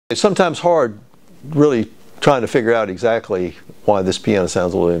It's sometimes hard really trying to figure out exactly why this piano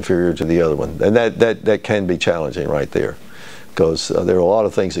sounds a little inferior to the other one, and that can be challenging right there, because there are a lot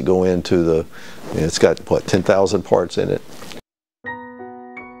of things that go into the, it's got what, 10,000 parts in it.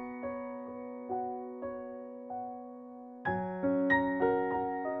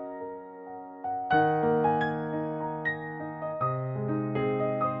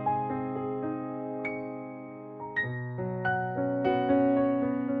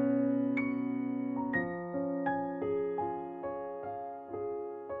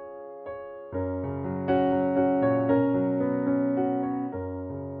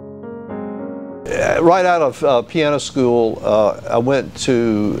 Right out of piano school, I went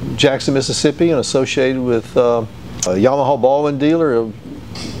to Jackson, Mississippi, and associated with a Yamaha Baldwin dealer of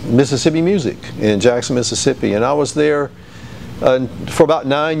Mississippi Music in Jackson, Mississippi. And I was there for about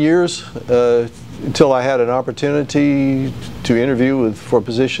 9 years until I had an opportunity to interview for a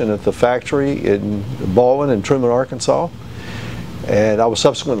position at the factory in Baldwin in Truman, Arkansas. And I was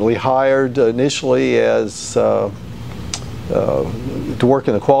subsequently hired initially as to work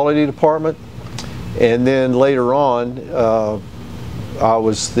in the quality department. And then later on, I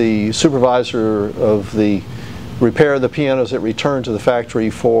was the supervisor of the repair of the pianos that returned to the factory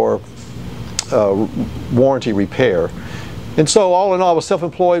for warranty repair. And so all in all, I was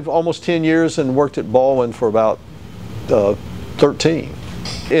self-employed for almost 10 years and worked at Baldwin for about 13.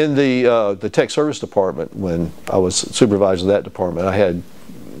 In the tech service department, when I was supervisor of that department, I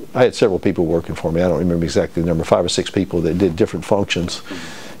had several people working for me. I don't remember exactly the number, 5 or 6 people that did different functions.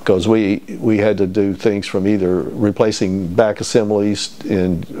 Because we had to do things from either replacing back assemblies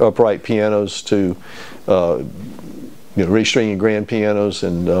in upright pianos to restringing grand pianos,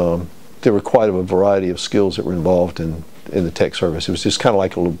 and there were quite a variety of skills that were involved in the tech service. It was just kind of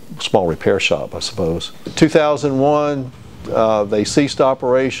like a little small repair shop, I suppose. 2001, they ceased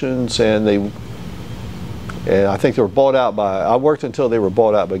operations, and I think they were bought out by, I worked until they were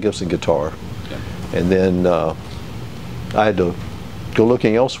bought out by Gibson Guitar. Okay. And then I had to go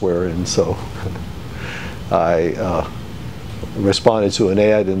looking elsewhere, and so I responded to an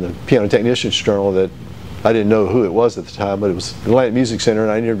ad in the Piano Technicians Journal that I didn't know who it was at the time, but it was the Atlantic Music Center,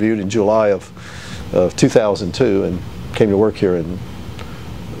 and I interviewed in July of 2002 and came to work here in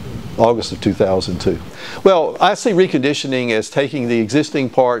August of 2002. Well, I see reconditioning as taking the existing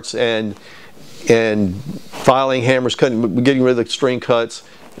parts and filing, hammers, cutting, getting rid of the string cuts,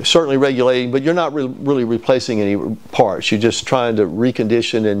 certainly regulating, but you're not really replacing any parts. You're just trying to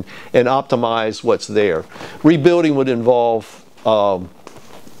recondition and optimize what's there. Rebuilding would involve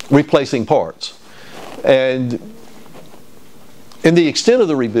replacing parts. And the extent of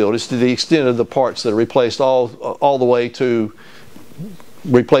the rebuild is to the extent of the parts that are replaced all the way to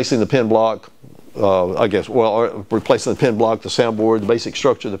replacing the pin block, replacing the pin block, the soundboard, the basic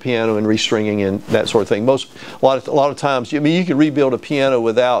structure of the piano, and restringing and that sort of thing. A lot of times, I mean, you can rebuild a piano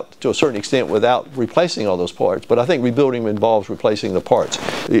to a certain extent without replacing all those parts. But I think rebuilding involves replacing the parts.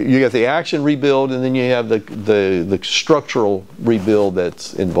 You get the action rebuild, and then you have the structural rebuild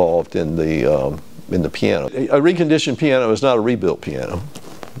that's involved in the piano. A reconditioned piano is not a rebuilt piano.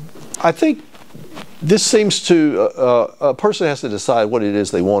 I think this seems to, a person has to decide what it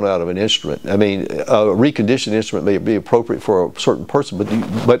is they want out of an instrument. I mean, a reconditioned instrument may be appropriate for a certain person,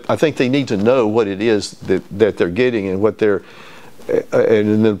 but I think they need to know what it is that they're getting and what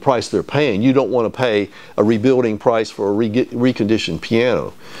and the price they're paying. You don't want to pay a rebuilding price for a reconditioned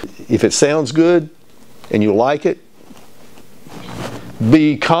piano. If it sounds good and you like it,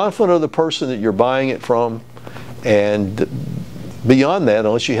 be confident of the person that you're buying it from, and beyond that,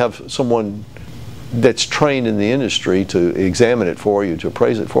 unless you have someone that's trained in the industry to examine it for you, to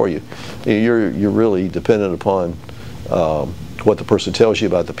appraise it for you, you're really dependent upon what the person tells you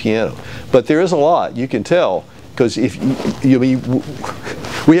about the piano. But there is a lot you can tell, because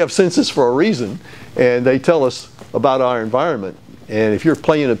we have senses for a reason, and they tell us about our environment. And if you're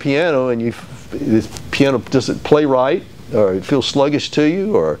playing a piano and this piano doesn't play right, or it feels sluggish to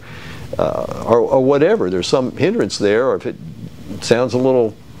you, or whatever, there's some hindrance there, or if it sounds a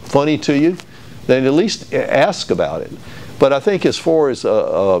little funny to you, then at least ask about it. But I think as far as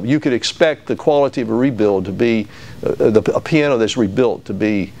you could expect the quality of a rebuild to be, a piano that's rebuilt to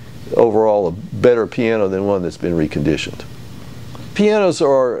be overall a better piano than one that's been reconditioned. Pianos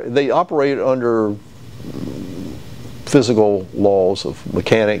they operate under physical laws of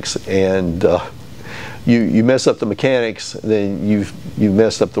mechanics, and you mess up the mechanics, then you've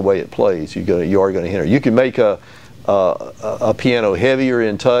messed up the way it plays. You are going to hinder. You can make a piano heavier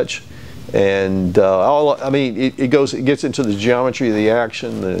in touch, and it gets into the geometry of the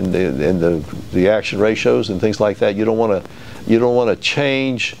action and the action ratios and things like that. You don't want You don't want to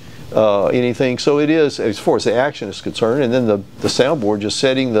change anything. So it is, as far as the action is concerned, and then the soundboard just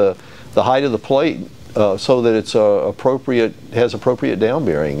setting the height of the plate so that it's has appropriate down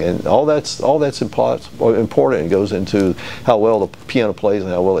bearing, and all that's important. It goes into how well the piano plays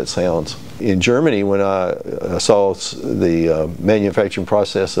and how well it sounds. In Germany, when I saw the manufacturing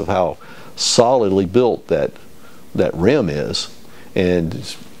process of how solidly built that rim is,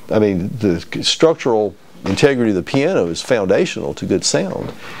 and I mean the structural integrity of the piano is foundational to good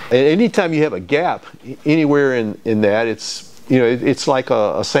sound. And anytime you have a gap anywhere in that, it's like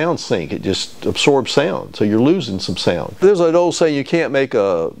a sound sink. It just absorbs sound, so you're losing some sound. There's an old saying, you can't make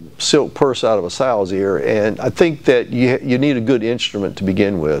a silk purse out of a sow's ear, and I think that you need a good instrument to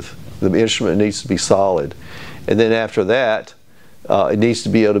begin with. The instrument needs to be solid, and then after that it needs to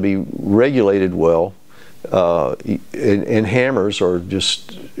be able to be regulated well, and hammers are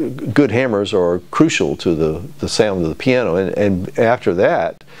just, good hammers are crucial to the sound of the piano, and after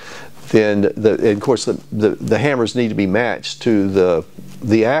that, then of course the hammers need to be matched to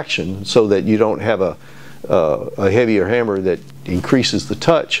the action, so that you don't have a heavier hammer that increases the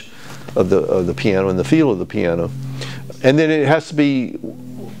touch of the piano and the feel of the piano. And then it has to be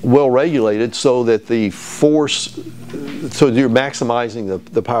well regulated so that the force, so you're maximizing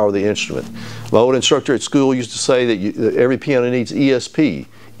the power of the instrument. My old instructor at school used to say that every piano needs ESP,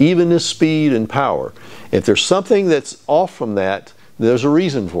 evenness, speed, and power. If there's something that's off from that, there's a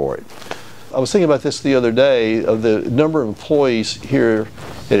reason for it. I was thinking about this the other day, of the number of employees here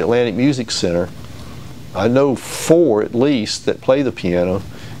at Atlantic Music Center. I know 4 at least that play the piano,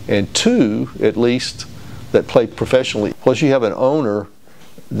 and 2 at least that play professionally. Plus you have an owner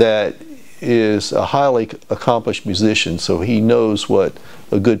that is a highly accomplished musician, so he knows what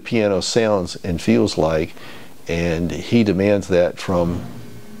a good piano sounds and feels like, and he demands that from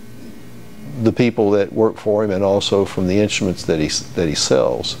the people that work for him and also from the instruments that he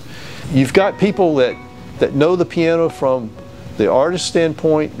sells. You've got people that know the piano from the artist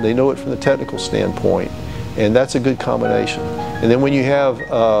standpoint, they know it from the technical standpoint, and that's a good combination. And then when you have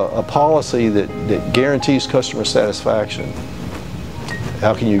a policy that guarantees customer satisfaction,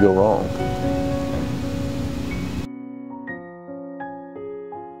 how can you go wrong?